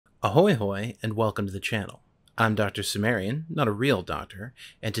Ahoy hoy and welcome to the channel. I'm Doctor Cimmerian, not a real doctor,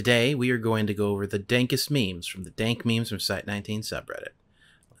 and today we are going to go over the dankest memes from the DankMemesFromSite19 subreddit.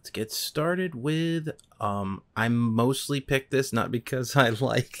 Let's get started with, I mostly picked this not because I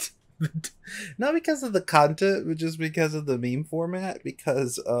liked, not because of the content, but just because of the meme format,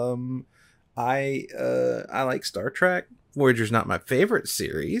 because, I like Star Trek. Voyager's not my favorite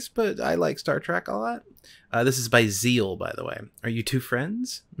series, but I like Star Trek a lot. This is by Zeal, by the way. Are you two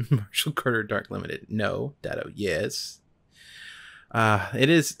friends? Marshall Carter Dark Limited. No. Dado, yes. It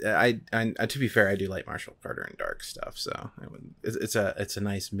is. To be fair, I do like Marshall Carter and Dark stuff, so it's a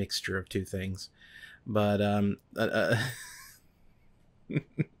nice mixture of two things. But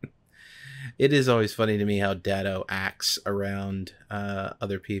it is always funny to me how Dado acts around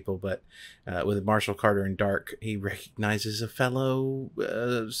other people, but with Marshall Carter and Dark, he recognizes a fellow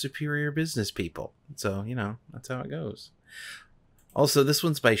superior business people. So, you know, that's how it goes. Also, this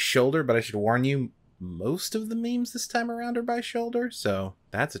one's by Shoulder, but I should warn you, most of the memes this time around are by Shoulder, so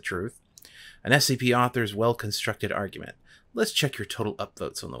that's a truth. An SCP author's well-constructed argument. Let's check your total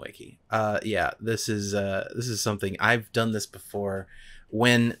upvotes on the wiki. Yeah, this is something I've done this before.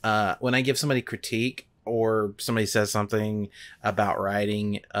 When I give somebody critique or somebody says something about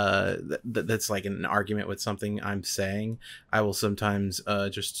writing that's like an argument with something I'm saying, I will sometimes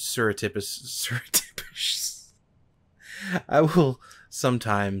just surreptitious. I will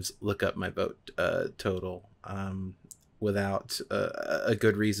sometimes look up my vote total without a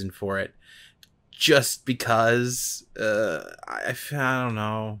good reason for it, just because I don't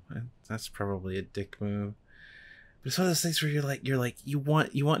know. That's probably a dick move. But it's one of those things where you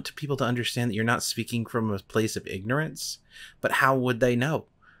want people to understand that you're not speaking from a place of ignorance, but how would they know?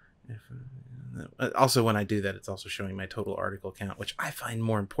 Also, when I do that, it's also showing my total article count, which I find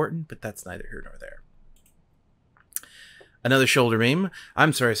more important, but that's neither here nor there. Another Shoulder meme.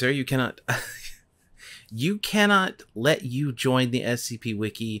 I'm sorry, sir, you cannot you cannot let you join the SCP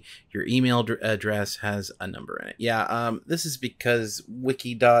wiki. Your email address has a number in it. Yeah, this is because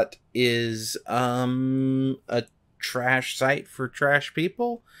Wikidot is a trash site for trash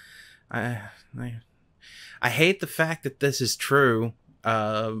people. I hate the fact that this is true,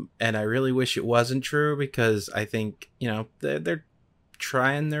 and I really wish it wasn't true, because I think, you know, they're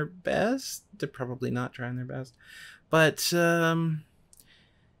trying their best. They're probably not trying their best, but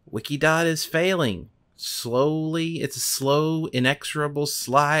Wikidot is failing slowly. It's a slow, inexorable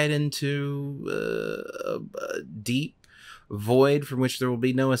slide into a deep void from which there will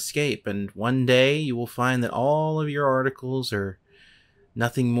be no escape, and one day you will find that all of your articles are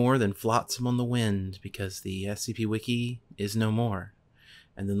nothing more than flotsam on the wind, because the SCP wiki is no more,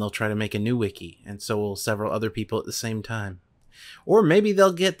 and then they'll try to make a new wiki, and so will several other people at the same time. Or maybe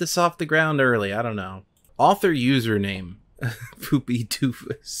they'll get this off the ground early, I don't know. Author username Poopy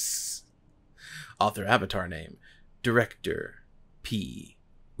Doofus. Author avatar name Director P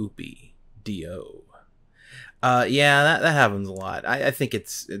Oopy Do. Yeah, that happens a lot. I think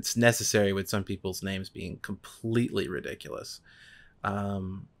it's necessary with some people's names being completely ridiculous. I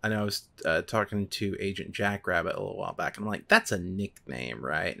know I was talking to Agent Jackrabbit a little while back, and I'm like, that's a nickname,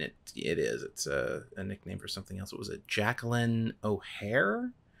 right? And it is. It's a nickname for something else. What was it? Jacqueline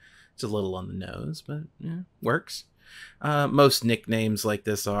O'Hare? It's a little on the nose, but yeah, works. Most nicknames like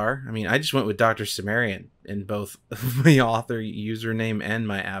this are. I mean, I just went with Doctor Cimmerian in both my author username and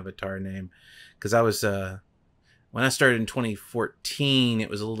my avatar name, because I was when I started in 2014, it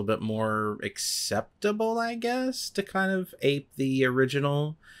was a little bit more acceptable, I guess, to kind of ape the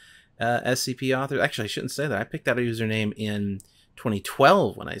original SCP author. Actually, I shouldn't say that. I picked out a username in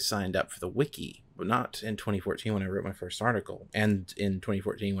 2012 when I signed up for the wiki, but not in 2014 when I wrote my first article, and in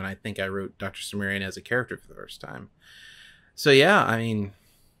 2014 when I think I wrote Doctor Cimmerian as a character for the first time. So yeah, I mean,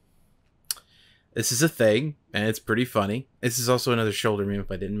 this is a thing, and it's pretty funny. This is also another Shoulder meme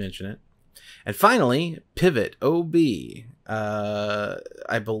if I didn't mention it. And finally, Pivot OB.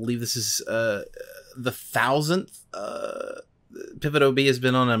 I believe this is the 1000th. Pivot OB has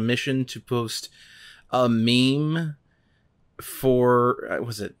been on a mission to post a meme for,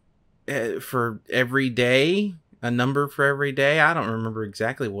 for every day? A number for every day? I don't remember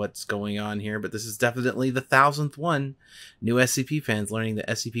exactly what's going on here, but this is definitely the 1000th one. New SCP fans learning that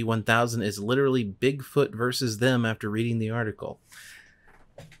SCP-1000 is literally Bigfoot versus them after reading the article.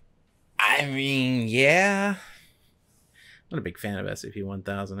 I mean, yeah. I'm not a big fan of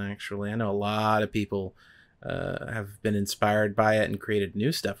SCP-1000, actually. I know a lot of people have been inspired by it and created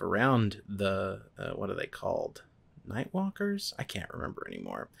new stuff around the, what are they called? Nightwalkers? I can't remember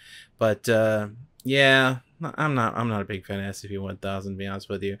anymore. But Yeah, I'm not a big fan of SCP-1000, to be honest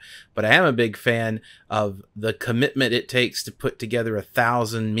with you, but I am a big fan of the commitment it takes to put together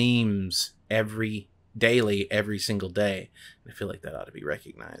 1,000 memes every single day. I feel like that ought to be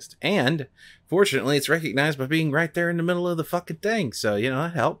recognized. And fortunately, it's recognized by being right there in the middle of the fucking thing. So, you know,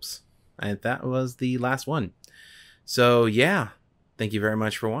 that helps. And that was the last one. So, yeah, thank you very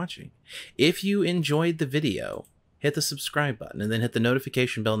much for watching. If you enjoyed the video, hit the subscribe button and then hit the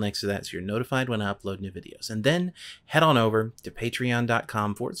notification bell next to that so you're notified when I upload new videos. And then head on over to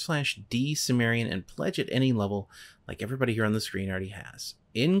patreon.com/DCimmerian and pledge at any level like everybody here on the screen already has,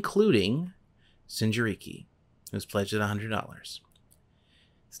 including Sinjariki, who's pledged at $100.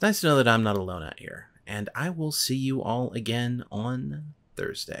 It's nice to know that I'm not alone out here, and I will see you all again on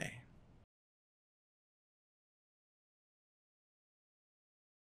Thursday.